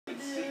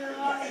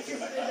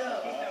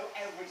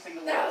every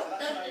single one. So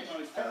that's an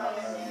almost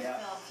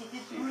She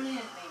did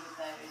brilliantly with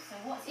those. So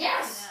what's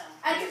yes!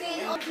 now? And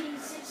again, on the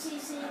 60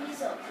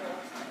 series up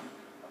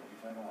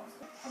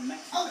from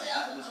Mexico,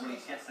 that was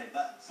released yesterday,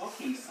 but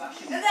bookies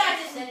slashing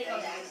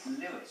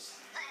Lewis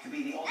to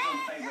be the odds-on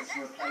favourite to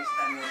replace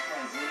Daniel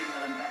Craig. William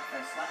Hill and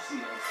Betfair slashing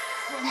the odds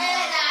from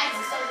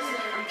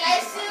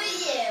guess who he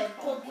is,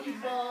 Puppy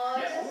Boy?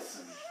 yeah,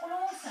 awesome. Well,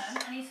 awesome,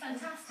 and he's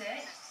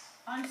fantastic.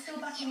 I'm still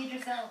backing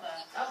Idris Elba.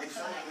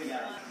 Exactly,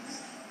 yeah.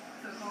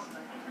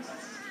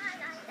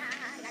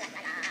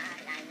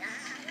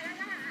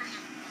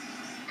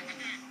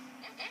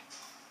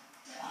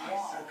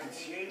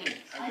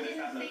 I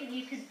didn't think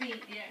you could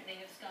beat the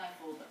opening of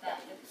Skyfall, but that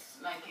looks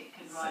like it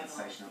could rival.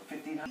 Sensational.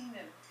 1500. The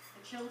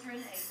children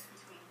aged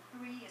between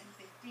 3 and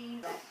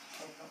 15. They're not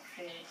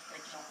fit,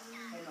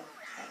 they're not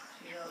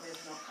sexual,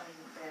 there's not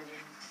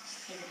overbearing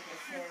physical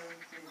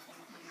appearances.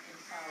 You can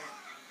tell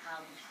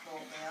how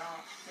distraught they are.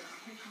 So the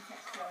patient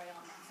secretary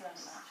are concerned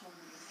about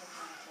children being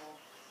taken out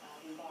of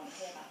the environment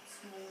here, about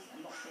schools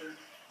and not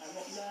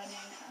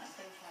learning, and at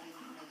the same time,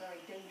 very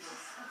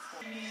dangerous sport.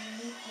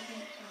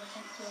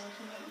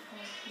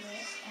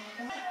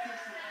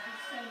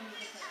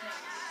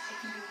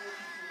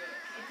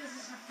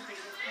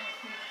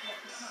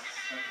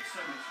 So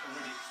much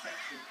already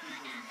expected of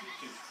pupils and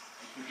teachers,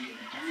 it could be an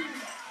impossible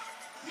task.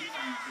 We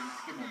found to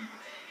good morning.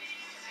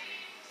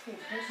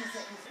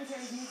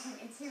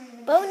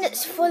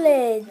 Bonus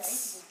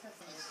footage.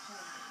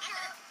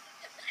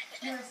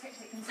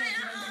 Eurosceptic Conservative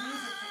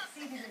MPs have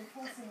succeeded in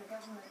forcing the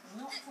government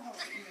not to hold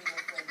the EU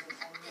referendum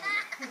on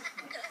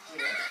Christmas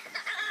year. The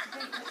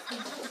date that's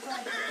been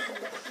decided for the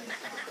elections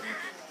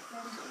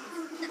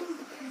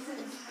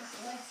considers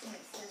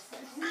Westminster's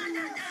concession.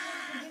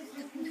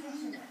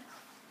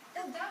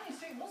 Well, Downing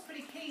Street was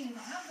pretty keen to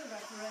have the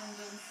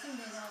referendum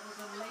sooner rather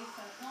than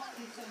later,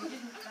 partly so we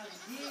didn't have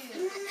years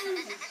of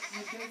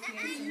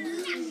negotiations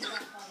and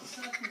that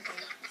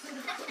uncertainty. So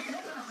the fact it's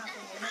not going to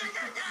happen in May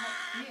next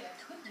year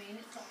could mean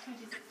it's not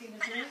 2016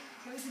 at all,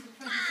 goes into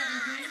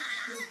 2017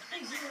 with a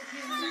big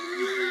European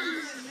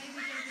election, so maybe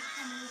David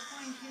Cameron will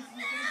find his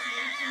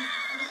negotiations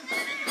a little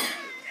bit through.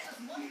 That's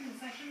one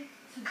concession.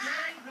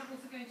 Today, Rebels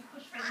are going to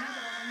push for another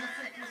one on the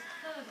so-called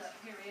further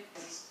period.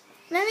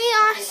 Let me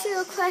ask you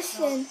a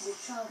question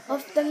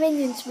of the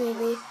Minions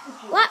movie.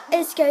 What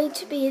is going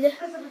to be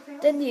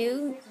the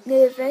new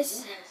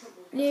nervous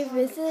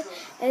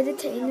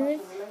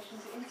entertainment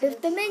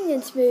of the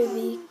Minions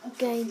movie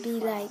going to be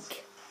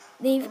like?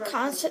 Leave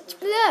comments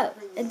below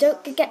and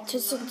don't forget to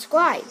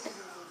subscribe.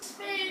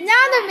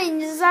 Now the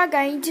Minions are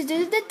going to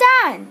do the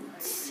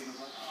dance.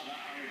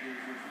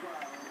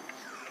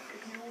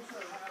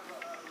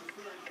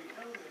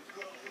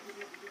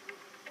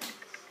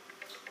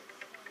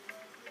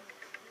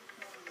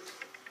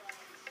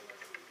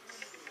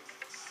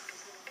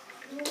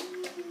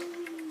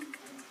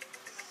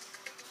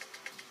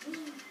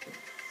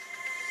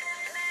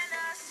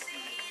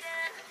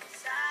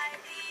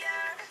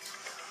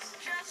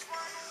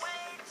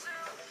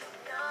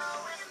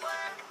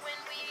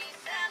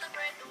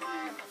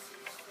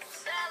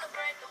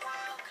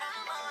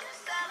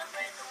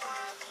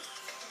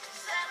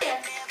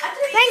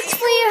 Thanks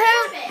for your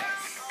help,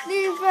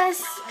 news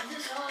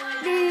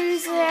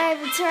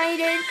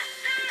advertising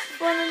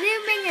for the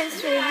new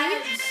Minions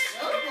movie,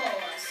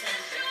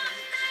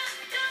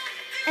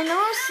 and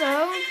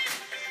also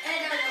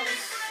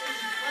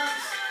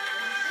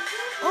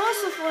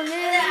for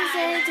news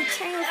and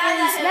entertainment for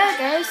these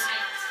logos.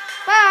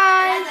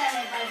 Bye.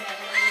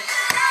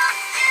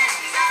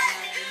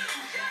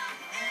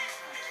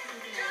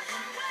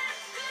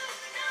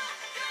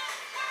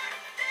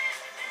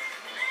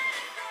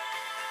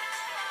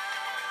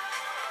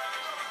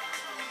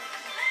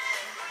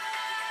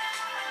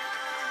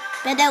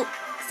 Below,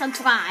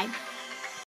 subscribe.